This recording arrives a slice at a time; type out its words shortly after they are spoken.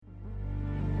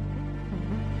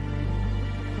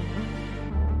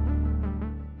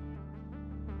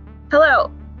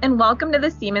Hello, and welcome to the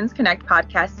Siemens Connect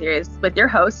podcast series with your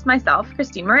host, myself,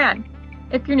 Christine Moran.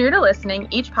 If you're new to listening,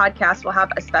 each podcast will have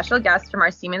a special guest from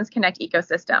our Siemens Connect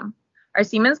ecosystem. Our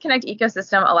Siemens Connect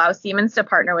ecosystem allows Siemens to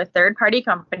partner with third-party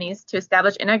companies to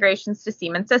establish integrations to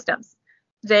Siemens systems.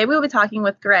 Today, we will be talking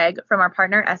with Greg from our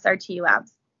partner SRT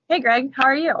Labs. Hey, Greg, how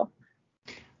are you?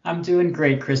 I'm doing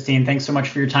great, Christine. Thanks so much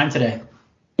for your time today.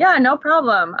 Yeah, no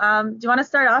problem. Do you want to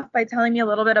start off by telling me a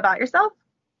little bit about yourself?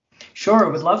 Sure, I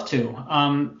would love to.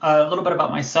 A little bit about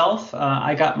myself.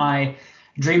 I got my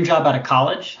dream job out of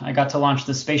college. I got to launch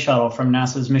the space shuttle from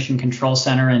NASA's Mission Control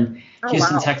Center in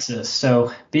Houston, Texas.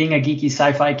 So being a geeky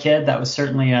sci-fi kid, that was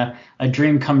certainly a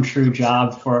dream come true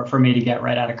job for me to get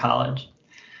right out of college.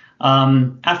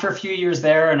 After a few years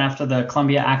there and after the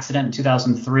Columbia accident in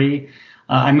 2003,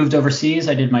 I moved overseas.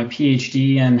 I did my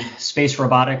PhD in space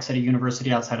robotics at a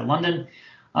university outside of London.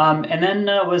 And then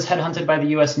was headhunted by the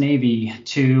U.S. Navy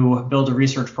to build a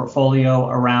research portfolio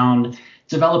around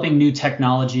developing new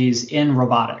technologies in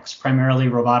robotics, primarily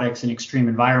robotics in extreme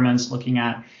environments, looking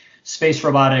at space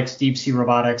robotics, deep sea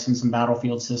robotics, and some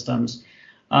battlefield systems.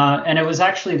 And it was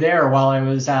actually there while I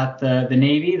was at the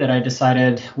Navy that I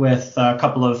decided with a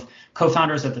couple of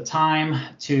co-founders at the time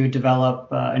to develop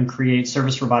and create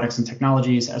Service Robotics and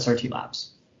Technologies, SRT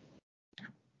Labs.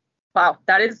 Wow,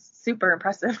 that is super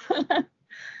impressive.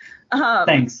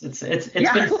 Thanks. It's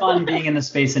been fun being in the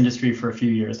space industry for a few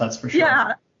years, that's for sure.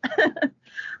 Yeah.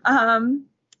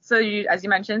 So you, as you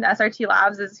mentioned, SRT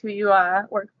Labs is who you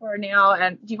work for now.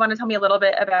 And do you want to tell me a little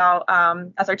bit about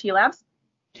SRT Labs?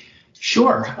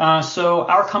 Sure. So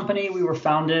our company, we were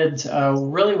founded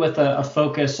really with a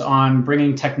focus on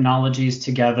bringing technologies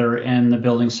together in the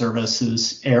building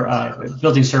services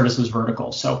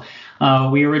vertical. So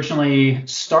we originally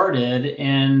started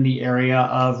in the area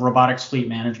of robotics fleet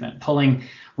management, pulling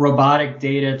robotic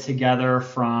data together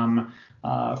from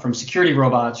security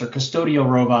robots or custodial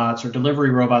robots or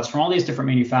delivery robots from all these different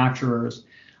manufacturers.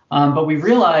 But we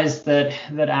realized that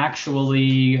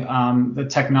actually the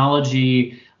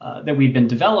technology that we've been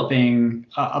developing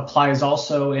applies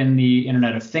also in the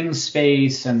Internet of Things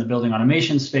space and the building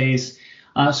automation space.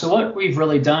 So what we've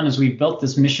really done is we've built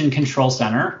this mission control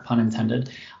center, pun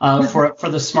intended, for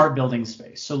the smart building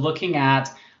space. So looking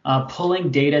at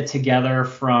pulling data together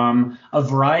from a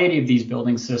variety of these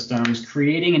building systems,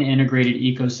 creating an integrated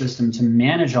ecosystem to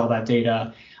manage all that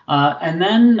data, and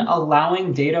then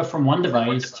allowing data from one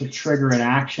device to trigger an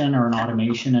action or an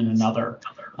automation in another.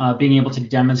 Being able to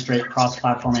demonstrate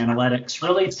cross-platform analytics,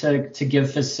 really to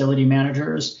give facility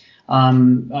managers,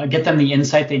 get them the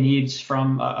insight they need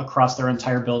from across their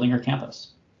entire building or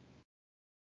campus.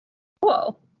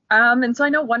 Cool. And so I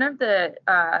know one of the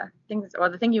things, or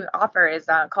the thing you offer is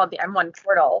called the M1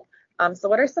 portal. So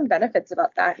what are some benefits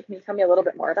about that? Can you tell me a little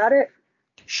bit more about it?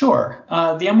 Sure.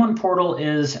 The M1 portal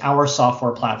is our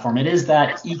software platform. It is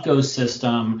that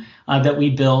ecosystem that we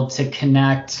build to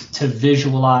connect, to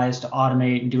visualize, to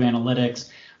automate, and do analytics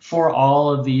for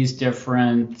all of these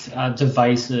different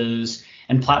devices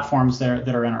and platforms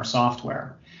that are in our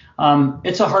software.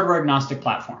 It's a hardware agnostic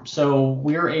platform. So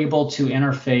we're able to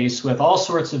interface with all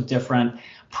sorts of different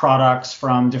products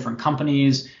from different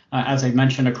companies, as I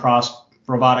mentioned, across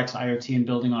robotics, IoT, and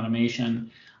building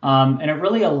automation. And it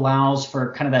really allows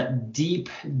for kind of that deep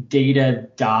data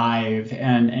dive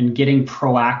and getting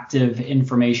proactive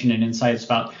information and insights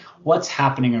about what's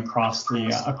happening across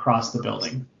the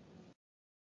building.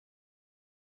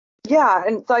 Yeah,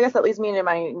 and so I guess that leads me into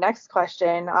my next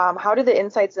question. How do the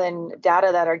insights and data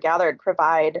that are gathered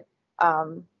provide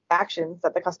actions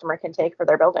that the customer can take for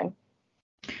their building?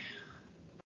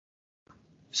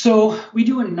 So we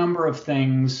do a number of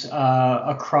things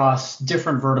across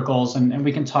different verticals, and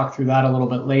we can talk through that a little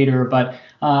bit later, but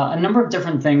a number of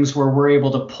different things where we're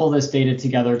able to pull this data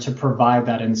together to provide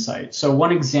that insight. So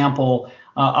one example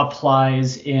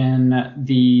applies in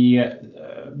the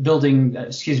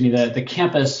the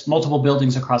campus, multiple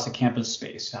buildings across the campus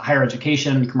space, higher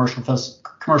education,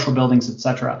 commercial buildings, et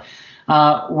cetera.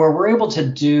 Where we're able to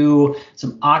do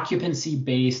some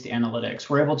occupancy-based analytics.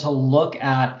 We're able to look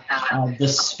at the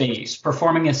space,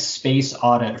 performing a space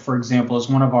audit, for example, is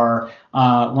one of our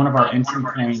entry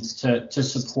points to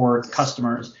support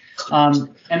customers.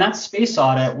 And that space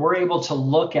audit, we're able to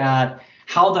look at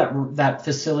how that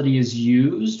facility is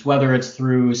used, whether it's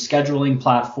through scheduling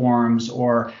platforms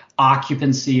or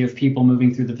occupancy of people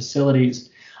moving through the facilities.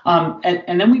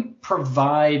 And then we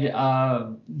provide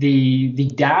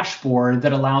the dashboard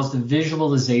that allows the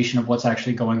visualization of what's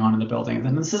actually going on in the building.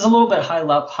 And this is a little bit high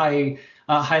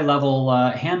level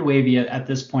hand wavy at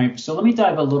this point. So let me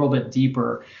dive a little bit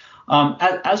deeper.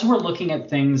 As we're looking at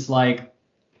things like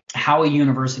how a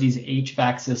university's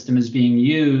HVAC system is being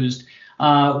used,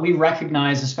 we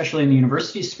recognize, especially in the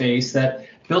university space, that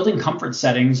building comfort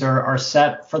settings are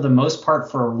set for the most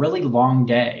part for a really long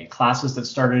day. Classes that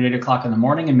start at 8 o'clock in the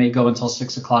morning and may go until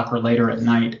 6 o'clock or later at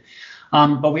night.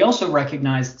 But we also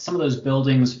recognize that some of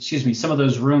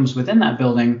those rooms within that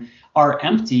building are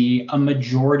empty a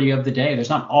majority of the day. There's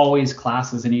not always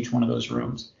classes in each one of those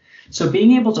rooms. So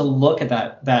being able to look at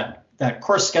that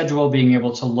course schedule, being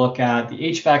able to look at the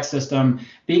HVAC system,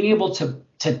 being able to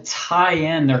tie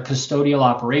in their custodial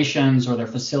operations or their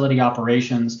facility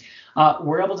operations,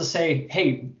 we're able to say,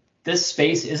 hey, this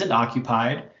space isn't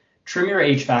occupied, trim your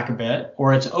HVAC a bit,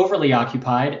 or it's overly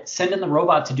occupied, send in the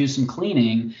robot to do some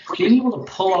cleaning. Being able to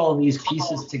pull all of these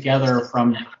pieces together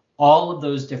from all of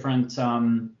those different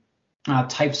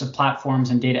types of platforms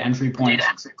and data entry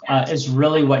points is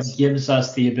really what gives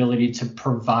us the ability to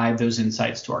provide those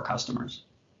insights to our customers.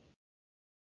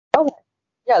 Okay.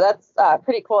 Yeah, that's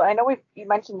pretty cool. I know you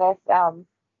mentioned this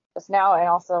just now and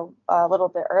also a little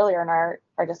bit earlier in our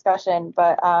discussion,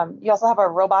 but you also have a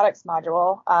robotics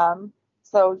module.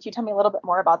 So can you tell me a little bit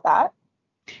more about that?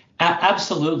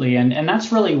 Absolutely. And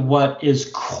that's really what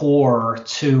is core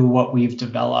to what we've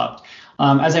developed.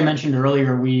 As I mentioned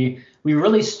earlier, we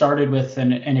really started with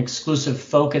an exclusive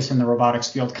focus in the robotics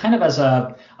field, kind of as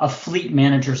a fleet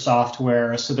manager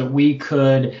software, so that we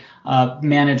could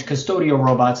manage custodial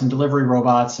robots and delivery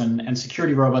robots and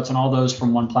security robots and all those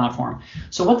from one platform.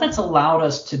 So what that's allowed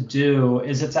us to do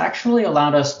is it's actually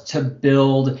allowed us to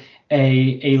build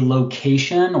a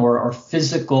location or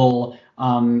physical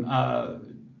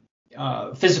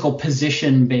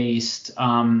position-based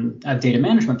data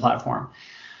management platform.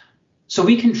 So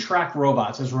we can track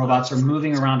robots as robots are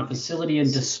moving around a facility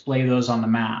and display those on the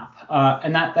map.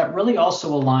 And that really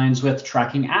also aligns with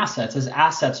tracking assets as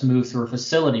assets move through a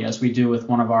facility, as we do with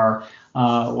one of our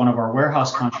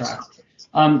warehouse contracts.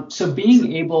 So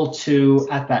being able to,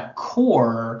 at that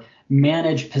core,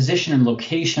 manage position and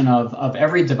location of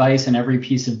every device and every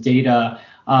piece of data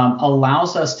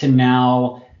allows us to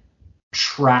now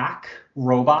track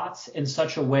robots in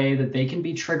such a way that they can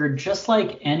be triggered just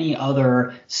like any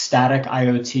other static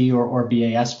IoT or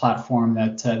BAS platform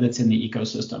that's in the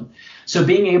ecosystem. So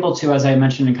being able to, as I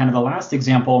mentioned in kind of the last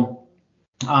example,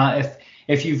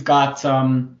 if you've got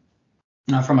from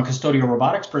a custodial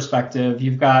robotics perspective,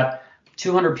 you've got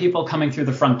 200 people coming through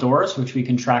the front doors, which we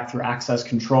can track through access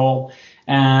control.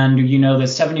 And you know that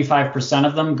 75%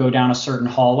 of them go down a certain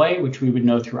hallway, which we would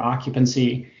know through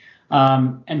occupancy.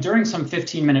 And during some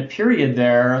 15-minute period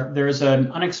there's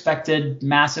an unexpected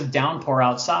massive downpour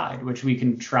outside, which we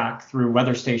can track through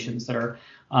weather stations that are,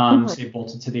 say,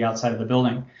 bolted to the outside of the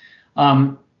building.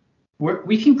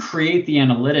 We can create the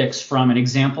analytics from an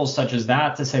example such as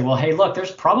that to say, well, hey, look,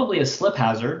 there's probably a slip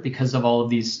hazard because of all of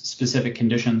these specific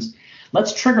conditions.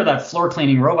 Let's trigger that floor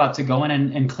cleaning robot to go in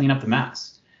and clean up the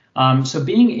mess. So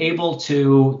being able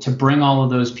to bring all of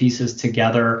those pieces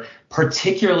together,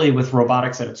 particularly with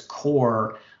robotics at its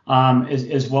core,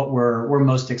 is what we're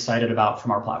most excited about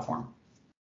from our platform.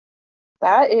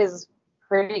 That is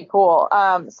pretty cool.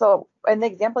 So in the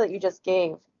example that you just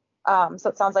gave, so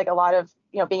it sounds like a lot of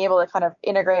being able to kind of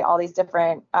integrate all these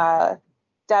different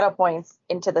data points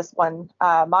into this one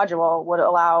module would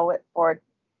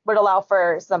allow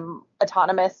for some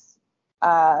autonomous,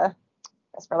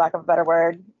 for lack of a better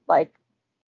word, like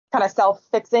kind of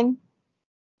self-fixing.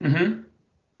 Mm-hmm.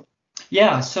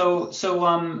 Yeah. So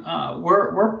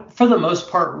we're for the most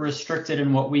part restricted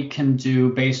in what we can do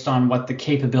based on what the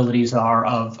capabilities are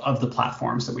of the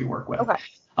platforms that we work with. Okay.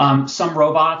 Some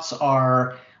robots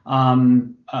are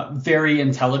very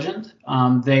intelligent.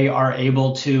 They are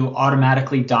able to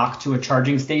automatically dock to a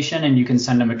charging station, and you can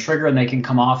send them a trigger and they can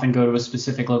come off and go to a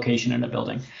specific location in a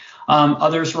building.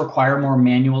 Others require more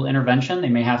manual intervention. They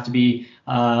may have to be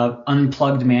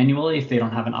unplugged manually if they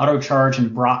don't have an auto charge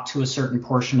and brought to a certain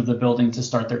portion of the building to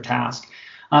start their task.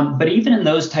 But even in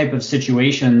those type of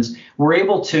situations, we're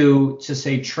able to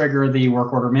say trigger the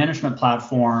work order management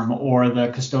platform or the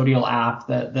custodial app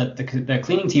that the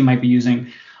cleaning team might be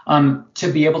using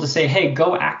to be able to say, hey,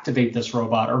 go activate this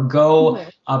robot or go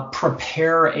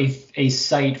prepare a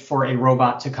site for a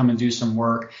robot to come and do some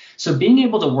work. So being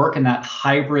able to work in that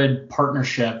hybrid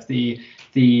partnership, the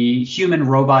human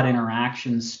robot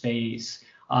interaction space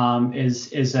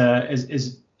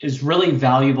is really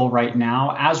valuable right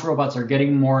now. As robots are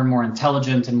getting more and more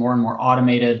intelligent and more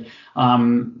automated,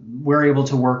 we're able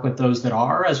to work with those that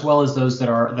are, as well as those that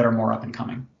are more up and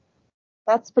coming.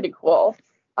 That's pretty cool.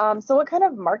 So what kind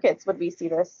of markets would we see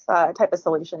this type of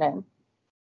solution in?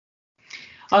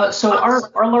 So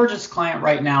our largest client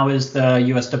right now is the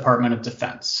U.S. Department of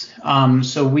Defense.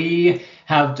 So we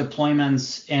have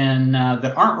deployments in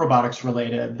that aren't robotics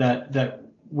related that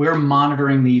we're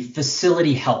monitoring the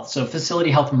facility health. So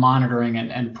facility health monitoring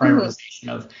and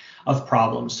prioritization of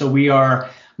problems. So we are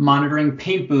monitoring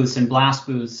paint booths and blast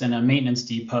booths in a maintenance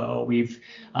depot. We've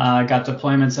got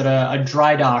deployments at a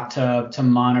dry dock to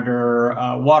monitor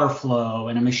water flow,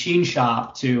 and a machine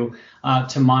shop to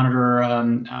monitor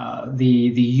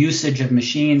the usage of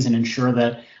machines and ensure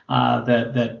that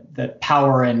that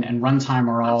power and runtime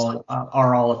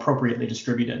are all appropriately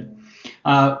distributed.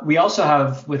 We also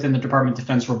have within the Department of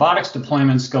Defense robotics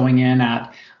deployments going in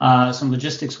at some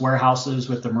logistics warehouses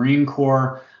with the Marine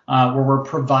Corps, where we're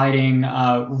providing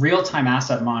real-time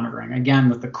asset monitoring. Again,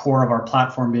 with the core of our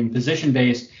platform being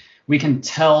position-based, we can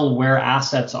tell where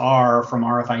assets are from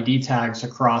RFID tags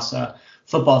across a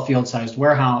football field-sized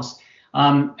warehouse.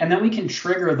 And then we can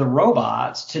trigger the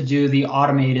robots to do the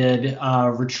automated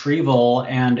retrieval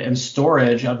and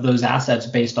storage of those assets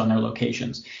based on their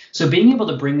locations. So being able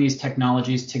to bring these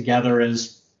technologies together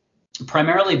has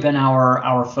primarily been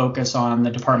our focus on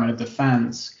the Department of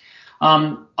Defense.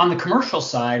 On the commercial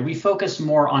side, we focus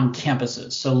more on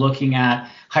campuses. So looking at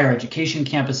higher education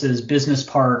campuses, business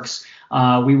parks.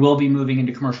 We will be moving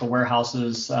into commercial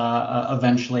warehouses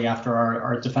eventually after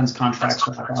our defense contracts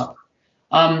wrap up.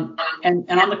 And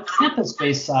on the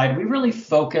campus-based side, we really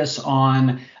focus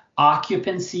on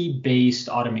occupancy-based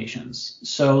automations.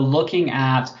 So looking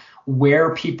at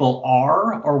where people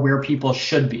are or where people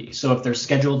should be. So if they're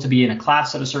scheduled to be in a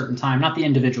class at a certain time, not the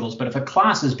individuals, but if a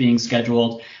class is being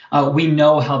scheduled, we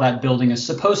know how that building is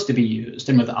supposed to be used.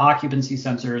 And with occupancy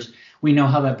sensors, we know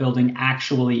how that building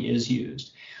actually is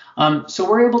used. So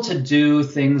we're able to do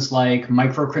things like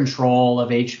microcontrol of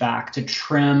HVAC to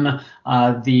trim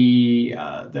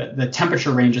the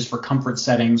temperature ranges for comfort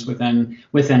settings within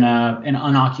an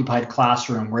unoccupied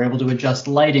classroom. We're able to adjust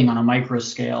lighting on a micro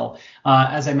scale.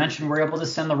 As I mentioned, we're able to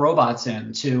send the robots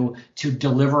in to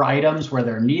deliver items where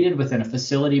they're needed within a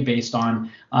facility based on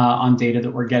data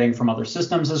that we're getting from other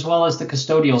systems, as well as the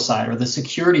custodial side or the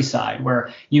security side,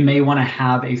 where you may want to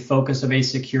have a focus of a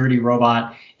security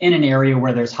robot in an area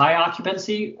where there's high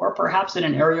occupancy, or perhaps in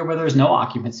an area where there's no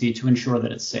occupancy to ensure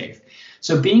that it's safe.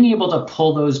 So being able to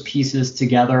pull those pieces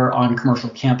together on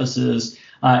commercial campuses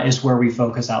is where we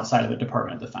focus outside of the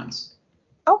Department of Defense.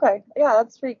 Okay, yeah,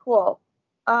 that's pretty cool.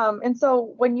 And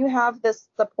so when you have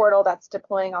the portal that's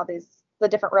deploying all the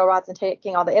different robots and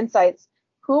taking all the insights,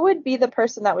 who would be the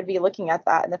person that would be looking at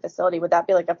that in the facility? Would that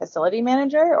be like a facility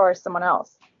manager or someone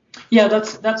else? Yeah,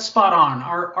 that's spot on.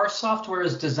 Our software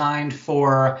is designed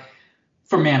for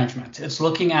management. It's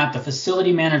looking at the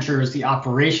facility managers, the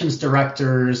operations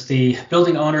directors, the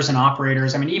building owners and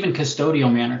operators, even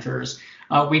custodial managers.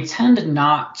 We tend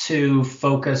not to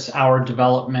focus our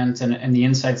development and the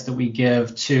insights that we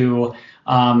give to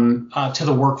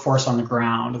the workforce on the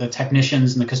ground, the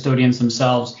technicians and the custodians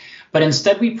themselves. But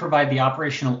instead, we provide the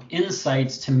operational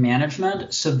insights to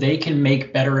management so they can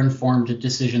make better informed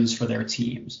decisions for their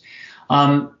teams.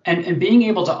 And being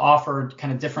able to offer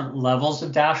kind of different levels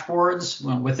of dashboards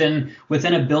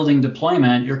within a building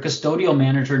deployment, your custodial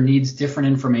manager needs different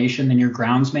information than your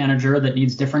grounds manager that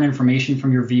needs different information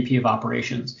from your VP of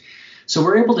operations. So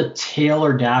we're able to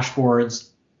tailor dashboards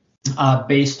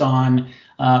based on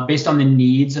the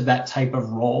needs of that type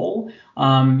of role.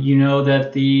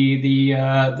 That the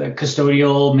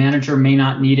custodial manager may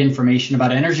not need information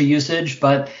about energy usage,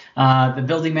 but the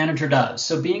building manager does.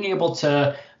 So being able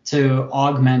to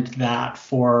augment that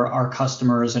for our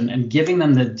customers and giving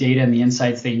them the data and the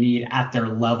insights they need at their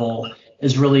level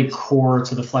is really core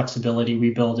to the flexibility we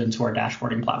build into our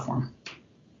dashboarding platform.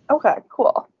 Okay,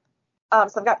 cool.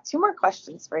 So I've got two more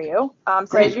questions for you.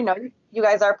 Great. As you know, you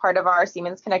guys are part of our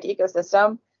Siemens Connect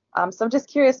ecosystem. So I'm just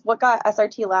curious, what got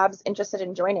SRT Labs interested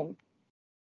in joining?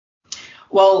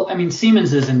 Well,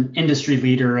 Siemens is an industry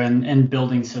leader in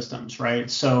building systems, right?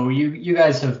 So you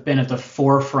guys have been at the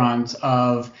forefront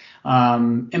of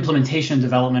implementation and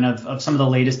development of some of the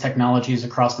latest technologies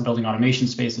across the building automation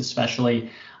space, especially.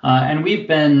 And we've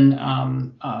been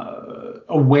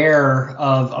aware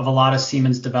of a lot of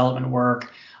Siemens development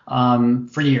work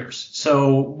for years.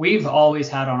 So we've always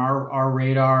had on our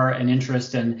radar an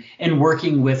interest in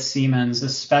working with Siemens,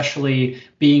 especially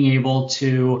being able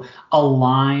to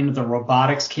align the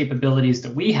robotics capabilities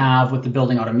that we have with the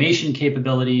building automation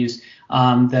capabilities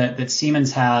that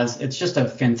Siemens has. It's just a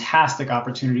fantastic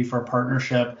opportunity for a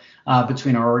partnership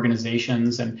between our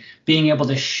organizations, and being able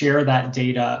to share that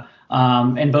data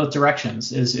in both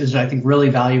directions is I think really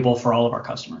valuable for all of our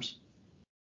customers.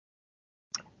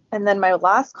 And then my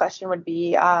last question would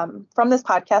be, from this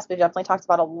podcast, we've definitely talked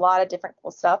about a lot of different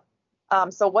cool stuff.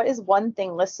 So what is one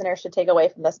thing listeners should take away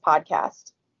from this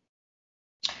podcast?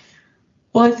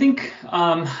 Well, I think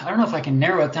I don't know if I can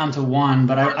narrow it down to one,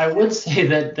 but I would say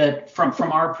that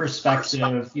from our perspective,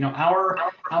 our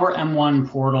M1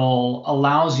 portal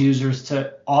allows users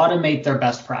to automate their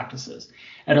best practices.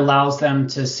 It allows them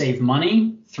to save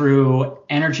money through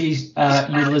energy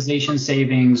utilization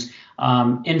savings,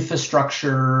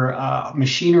 infrastructure,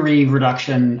 machinery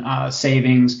reduction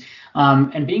savings.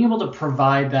 And being able to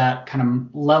provide that kind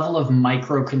of level of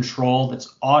microcontrol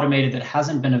that's automated, that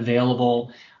hasn't been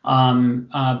available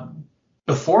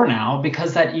before now,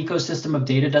 because that ecosystem of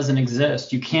data doesn't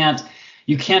exist. You can't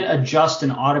adjust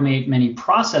and automate many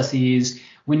processes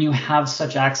when you have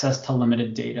such access to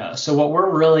limited data. So what we're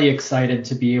really excited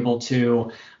to be able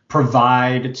to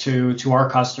provide to our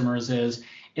customers is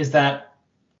that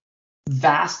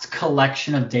vast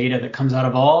collection of data that comes out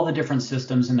of all the different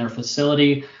systems in their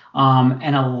facility,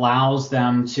 and allows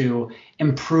them to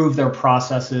improve their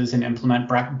processes and implement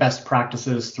best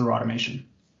practices through automation.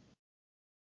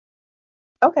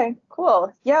 Okay,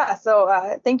 cool. Yeah,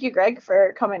 so thank you, Greg,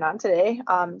 for coming on today.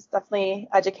 It's definitely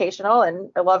educational,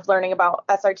 and I love learning about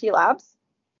SRT Labs.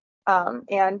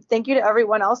 And thank you to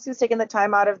everyone else who's taken the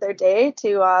time out of their day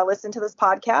to listen to this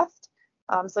podcast.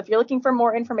 So if you're looking for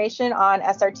more information on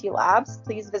SRT Labs,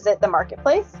 please visit the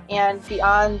marketplace and be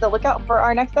on the lookout for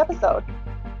our next episode.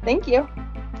 Thank you.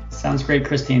 Sounds great,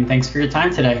 Christine. Thanks for your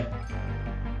time today.